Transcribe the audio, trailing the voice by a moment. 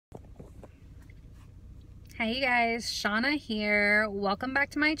Hi you guys, Shauna here. Welcome back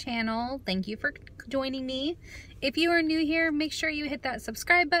to my channel. Thank you for joining me. If you are new here, make sure you hit that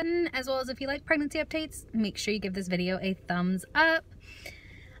subscribe button, as well as if you like pregnancy updates, make sure you give this video a thumbs up.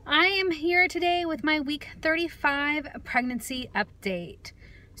 I am here today with my week 35 pregnancy update.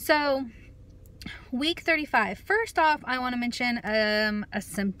 So week 35, first off, I want to mention a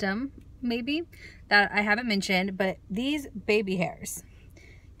symptom maybe that I haven't mentioned, but these baby hairs.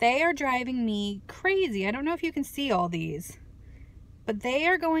 They are driving me crazy. I don't know if you can see all these, but they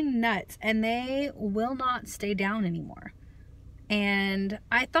are going nuts and they will not stay down anymore. And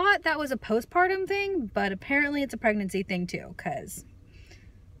I thought that was a postpartum thing, but apparently it's a pregnancy thing too, because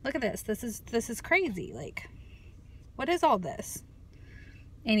look at this. This is crazy. Like, what is all this?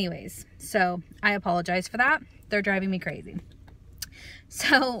 Anyways, so I apologize for that. They're driving me crazy.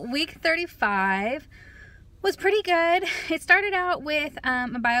 So week 35 was pretty good. It started out with a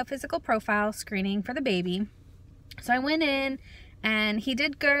biophysical profile screening for the baby. So I went in and he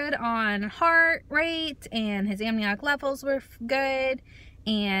did good on heart rate and his amniotic levels were good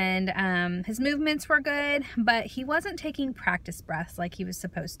and his movements were good, but he wasn't taking practice breaths like he was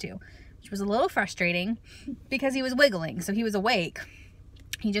supposed to, which was a little frustrating because he was wiggling, so he was awake.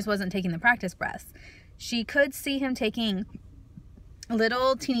 He just wasn't taking the practice breaths. She could see him taking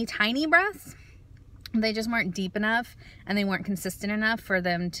little teeny tiny breaths. They just weren't deep enough and they weren't consistent enough for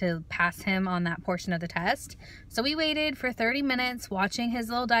them to pass him on that portion of the test. So we waited for 30 minutes watching his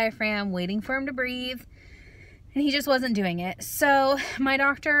little diaphragm, waiting for him to breathe, and he just wasn't doing it. So my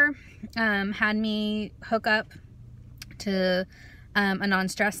doctor had me hook up to a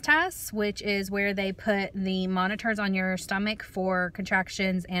non-stress test, which is where they put the monitors on your stomach for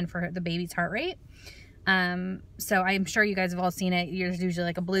contractions and for the baby's heart rate. So I'm sure you guys have all seen it. There's usually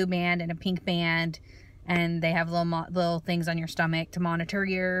like a blue band and a pink band, and they have little things on your stomach to monitor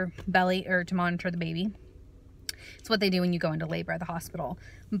your belly or to monitor the baby. It's what they do when you go into labor at the hospital.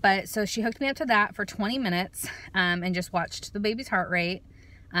 But so she hooked me up to that for 20 minutes and just watched the baby's heart rate,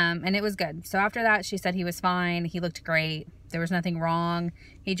 and it was good. So after that, she said he was fine. He looked great. There was nothing wrong.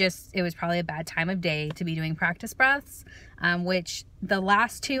 It was probably a bad time of day to be doing practice breaths, which the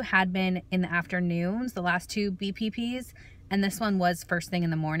last two had been in the afternoons, the last two BPPs, and this one was first thing in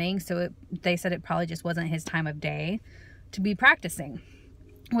the morning. So they said it probably just wasn't his time of day to be practicing,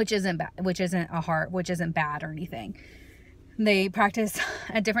 which isn't bad, which isn't bad or anything. They practice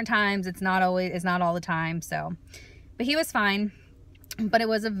at different times. It's not all the time. So, but he was fine. But it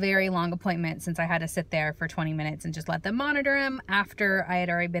was a very long appointment since I had to sit there for 20 minutes and just let them monitor him after I had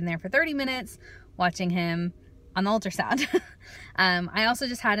already been there for 30 minutes watching him on the ultrasound. I also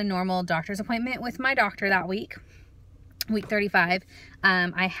just had a normal doctor's appointment with my doctor that week 35.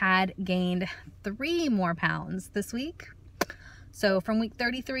 I had gained 3 more pounds this week. So from week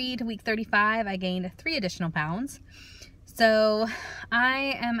 33 to week 35, I gained 3 additional pounds. So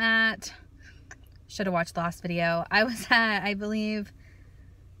I am at, should have watched the last video. I was at, I believe,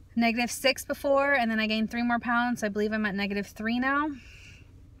 -6 before, and then I gained 3 more pounds. So I believe I'm at -3 now.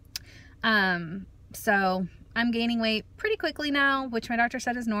 So I'm gaining weight pretty quickly now, which my doctor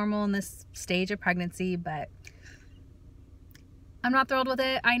said is normal in this stage of pregnancy, but I'm not thrilled with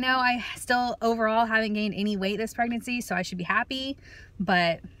it. I know I still overall haven't gained any weight this pregnancy, so I should be happy,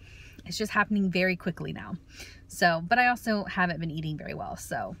 but it's just happening very quickly now. So, but I also haven't been eating very well,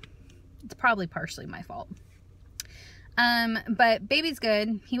 so it's probably partially my fault. But baby's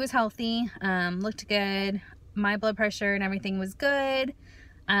good. He was healthy, looked good. My blood pressure and everything was good.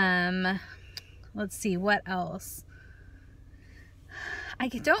 Let's see, what else? I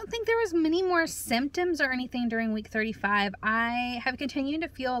don't think there was many more symptoms or anything during week 35. I have continued to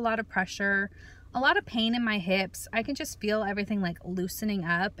feel a lot of pressure, a lot of pain in my hips. I can just feel everything like loosening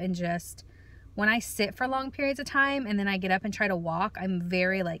up, and just when I sit for long periods of time and then I get up and try to walk, I'm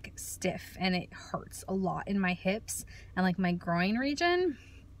very like stiff and it hurts a lot in my hips and like my groin region.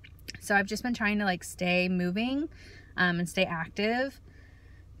 So I've just been trying to like stay moving and stay active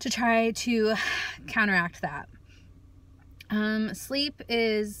to try to counteract that. Sleep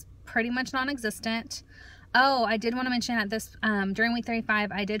is pretty much non-existent. Oh, I did want to mention at this, during week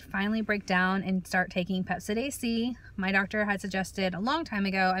 35, I did finally break down and start taking Pepcid AC. My doctor had suggested a long time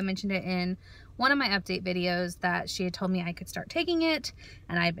ago, I mentioned it in one of my update videos, that she had told me I could start taking it,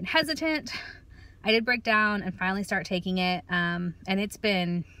 and I had been hesitant. I did break down and finally start taking it, and it's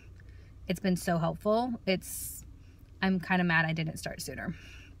been so helpful. I'm kind of mad I didn't start sooner.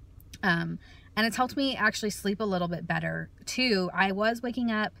 And it's helped me actually sleep a little bit better too. I was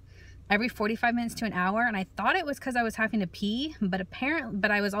waking up every 45 minutes to an hour, and I thought it was because I was having to pee, but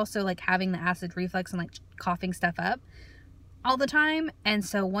I was also like having the acid reflux and like coughing stuff up all the time. And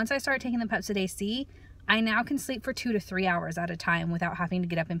so once I started taking the Pepcid AC, I now can sleep for 2 to 3 hours at a time without having to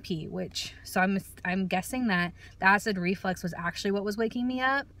get up and pee, so I'm guessing that the acid reflux was actually what was waking me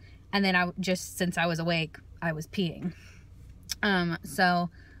up, and then since I was awake, I was peeing. So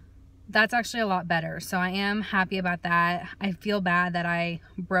that's actually a lot better. So I am happy about that. I feel bad that I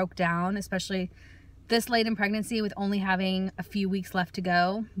broke down, especially this late in pregnancy with only having a few weeks left to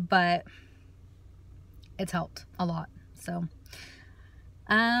go, but it's helped a lot. So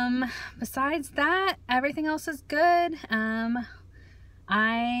besides that, everything else is good.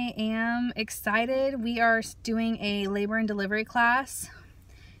 I am excited. We are doing a labor and delivery class,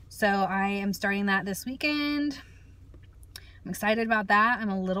 so I am starting that this weekend. I'm excited about that. I'm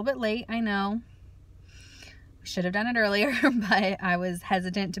a little bit late, I know. We should have done it earlier, but I was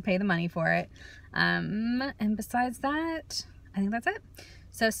hesitant to pay the money for it. And besides that, I think that's it.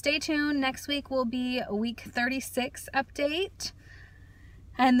 So stay tuned. Next week will be a week 36 update.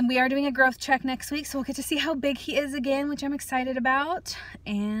 And we are doing a growth check next week, so we'll get to see how big he is again, which I'm excited about.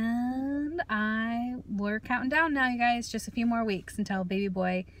 And we're counting down now, you guys. Just a few more weeks until baby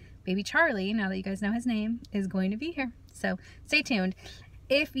Charlie, now that you guys know his name, is going to be here. So stay tuned.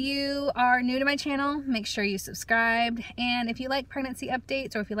 If you are new to my channel, make sure you subscribed. And if you like pregnancy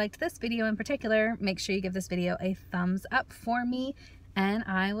updates, or if you liked this video in particular, make sure you give this video a thumbs up for me. And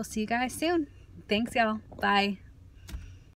I will see you guys soon. Thanks, y'all. Bye.